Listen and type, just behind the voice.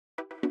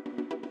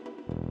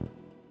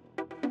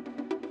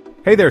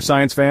Hey there,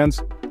 science fans!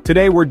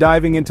 Today we're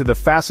diving into the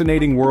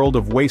fascinating world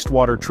of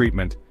wastewater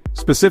treatment.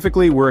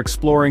 Specifically, we're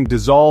exploring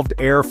dissolved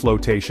air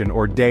flotation,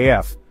 or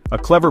DAF, a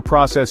clever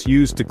process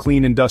used to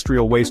clean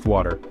industrial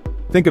wastewater.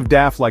 Think of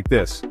DAF like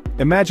this.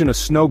 Imagine a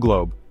snow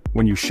globe.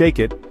 When you shake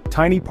it,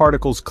 tiny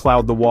particles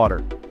cloud the water.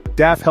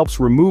 DAF helps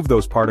remove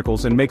those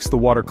particles and makes the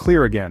water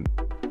clear again.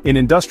 In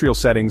industrial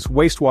settings,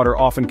 wastewater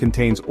often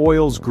contains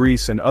oils,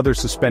 grease, and other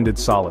suspended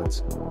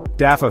solids.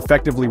 DAF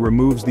effectively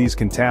removes these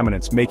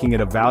contaminants, making it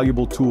a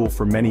valuable tool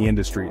for many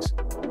industries.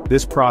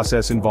 This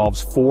process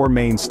involves 4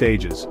 main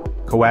stages: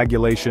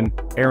 coagulation,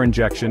 air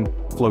injection,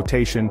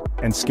 flotation,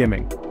 and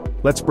skimming.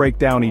 Let's break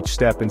down each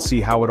step and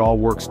see how it all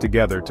works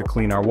together to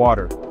clean our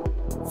water.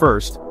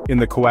 First, in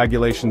the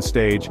coagulation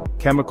stage,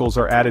 chemicals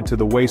are added to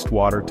the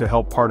wastewater to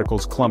help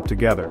particles clump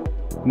together.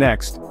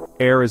 Next,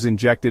 air is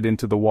injected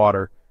into the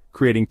water,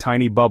 creating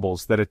tiny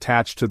bubbles that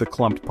attach to the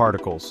clumped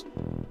particles.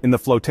 In the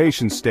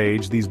flotation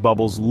stage, these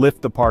bubbles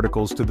lift the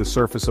particles to the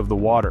surface of the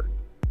water.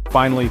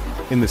 Finally,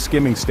 in the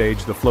skimming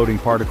stage, the floating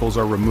particles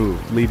are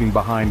removed, leaving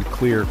behind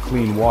clear,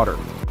 clean water.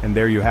 And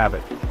there you have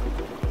it.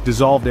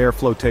 Dissolved air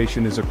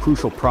flotation is a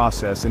crucial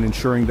process in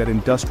ensuring that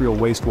industrial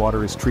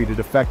wastewater is treated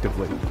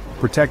effectively,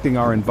 protecting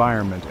our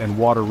environment and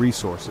water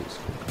resources.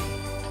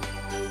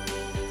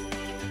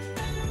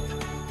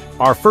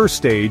 Our first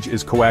stage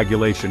is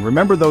coagulation.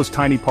 Remember those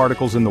tiny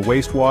particles in the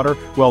wastewater?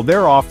 Well,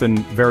 they're often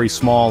very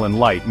small and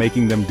light,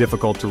 making them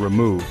difficult to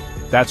remove.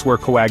 That's where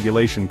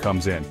coagulation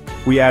comes in.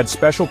 We add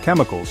special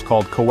chemicals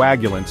called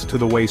coagulants to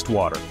the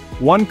wastewater.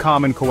 One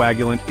common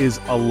coagulant is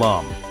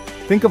alum.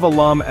 Think of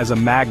alum as a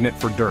magnet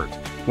for dirt.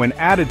 When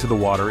added to the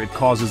water, it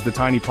causes the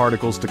tiny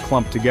particles to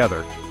clump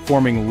together,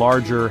 forming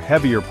larger,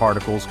 heavier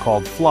particles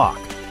called flock.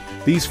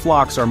 These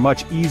flocks are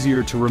much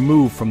easier to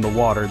remove from the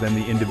water than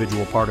the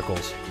individual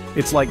particles.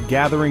 It's like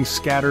gathering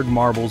scattered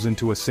marbles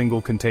into a single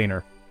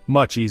container.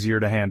 Much easier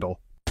to handle.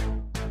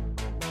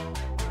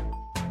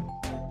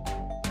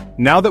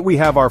 Now that we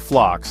have our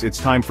flocks, it's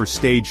time for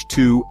stage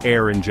 2,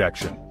 air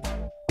injection.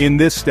 In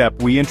this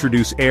step, we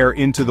introduce air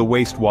into the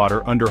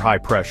wastewater under high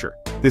pressure.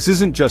 This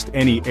isn't just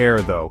any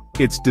air though,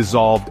 it's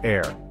dissolved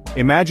air.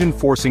 Imagine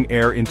forcing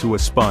air into a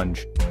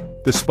sponge.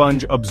 The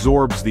sponge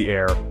absorbs the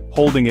air,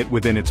 holding it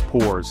within its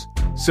pores.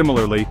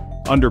 Similarly,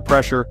 under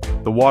pressure,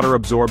 the water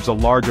absorbs a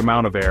large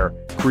amount of air,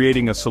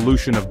 creating a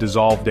solution of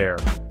dissolved air.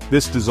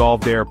 This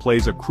dissolved air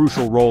plays a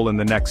crucial role in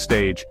the next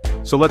stage,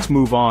 so let's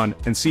move on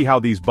and see how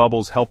these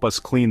bubbles help us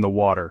clean the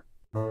water.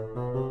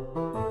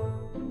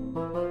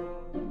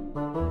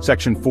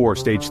 Section 4,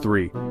 Stage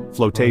 3,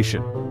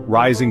 Flotation,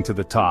 rising to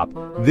the top.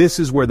 This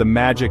is where the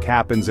magic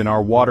happens in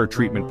our water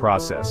treatment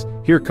process.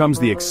 Here comes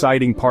the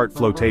exciting part: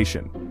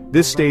 flotation.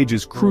 This stage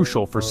is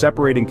crucial for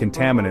separating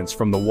contaminants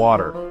from the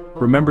water.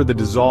 Remember the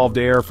dissolved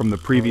air from the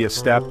previous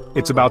step?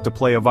 It's about to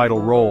play a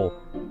vital role.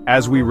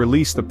 As we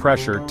release the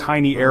pressure,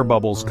 tiny air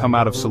bubbles come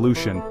out of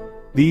solution.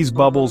 These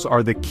bubbles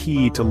are the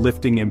key to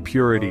lifting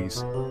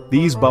impurities.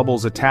 These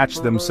bubbles attach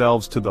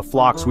themselves to the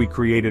flocks we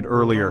created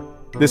earlier.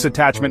 This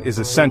attachment is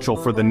essential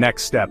for the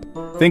next step.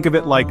 Think of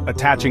it like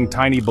attaching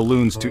tiny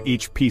balloons to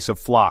each piece of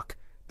flock.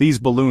 These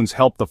balloons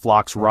help the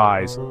flocks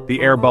rise.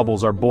 The air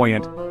bubbles are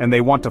buoyant, and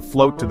they want to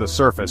float to the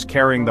surface,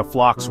 carrying the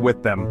flocks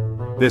with them.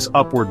 This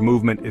upward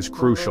movement is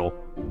crucial.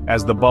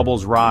 As the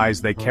bubbles rise,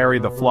 they carry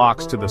the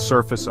flocks to the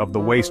surface of the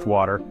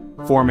wastewater,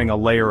 forming a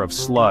layer of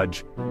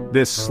sludge.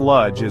 This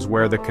sludge is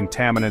where the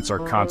contaminants are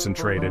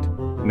concentrated.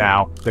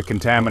 Now, the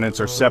contaminants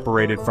are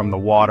separated from the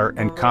water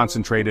and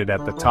concentrated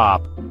at the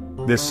top.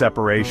 This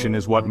separation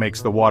is what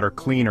makes the water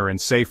cleaner and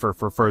safer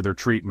for further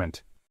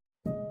treatment.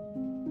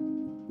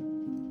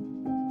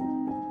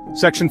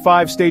 Section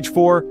 5, Stage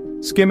 4,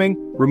 Skimming,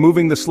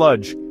 removing the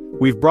sludge.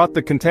 We've brought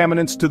the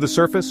contaminants to the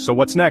surface, so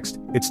what's next?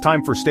 It's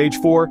time for Stage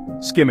 4,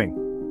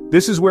 Skimming.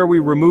 This is where we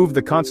remove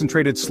the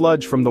concentrated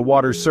sludge from the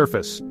water's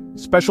surface.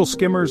 Special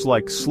skimmers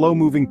like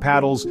slow-moving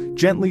paddles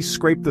gently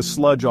scrape the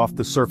sludge off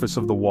the surface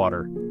of the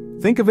water.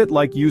 Think of it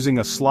like using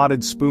a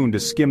slotted spoon to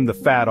skim the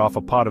fat off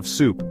a pot of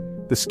soup.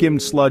 The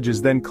skimmed sludge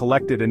is then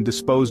collected and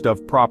disposed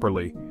of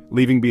properly,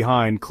 leaving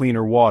behind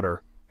cleaner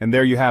water. And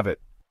there you have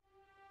it.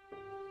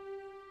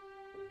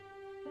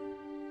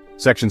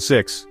 Section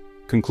 6,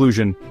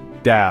 Conclusion,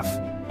 DAF,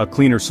 a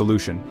cleaner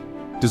solution.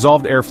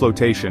 Dissolved air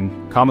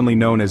flotation, commonly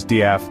known as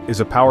DAF,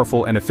 is a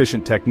powerful and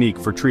efficient technique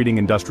for treating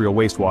industrial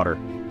wastewater.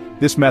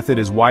 This method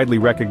is widely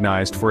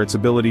recognized for its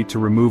ability to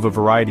remove a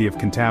variety of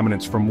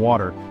contaminants from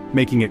water,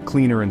 making it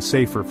cleaner and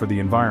safer for the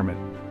environment.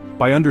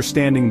 By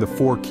understanding the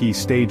 4 key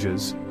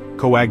stages: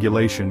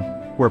 coagulation,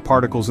 where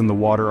particles in the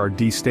water are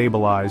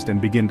destabilized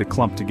and begin to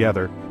clump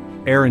together;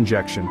 air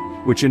injection,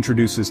 which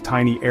introduces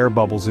tiny air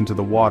bubbles into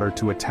the water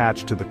to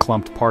attach to the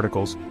clumped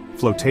particles;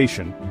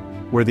 flotation,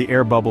 where the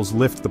air bubbles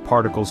lift the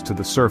particles to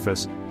the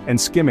surface; and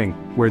skimming,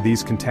 where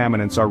these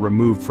contaminants are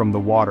removed from the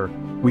water.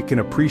 We can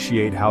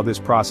appreciate how this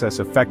process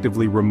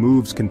effectively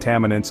removes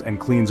contaminants and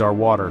cleans our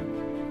water.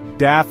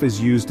 DAF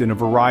is used in a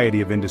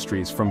variety of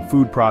industries, from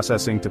food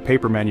processing to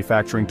paper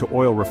manufacturing to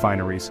oil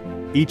refineries.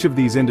 Each of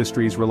these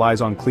industries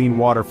relies on clean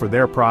water for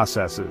their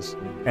processes,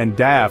 and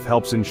DAF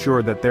helps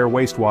ensure that their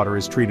wastewater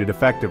is treated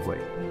effectively.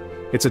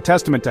 It's a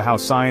testament to how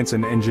science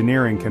and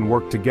engineering can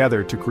work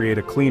together to create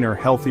a cleaner,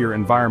 healthier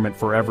environment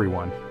for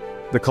everyone.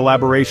 The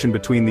collaboration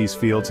between these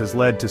fields has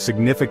led to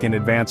significant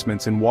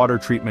advancements in water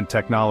treatment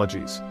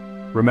technologies.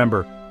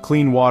 Remember,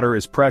 clean water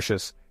is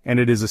precious, and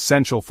it is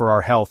essential for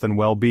our health and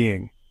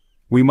well-being.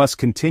 We must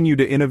continue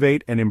to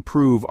innovate and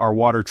improve our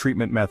water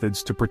treatment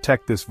methods to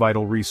protect this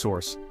vital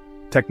resource.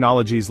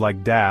 Technologies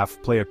like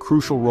DAF play a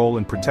crucial role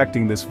in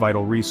protecting this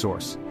vital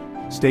resource.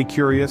 Stay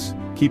curious,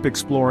 keep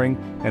exploring,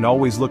 and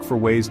always look for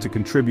ways to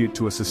contribute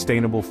to a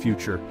sustainable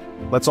future.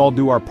 Let's all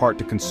do our part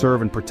to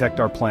conserve and protect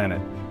our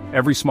planet.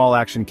 Every small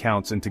action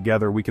counts, and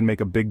together we can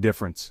make a big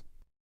difference.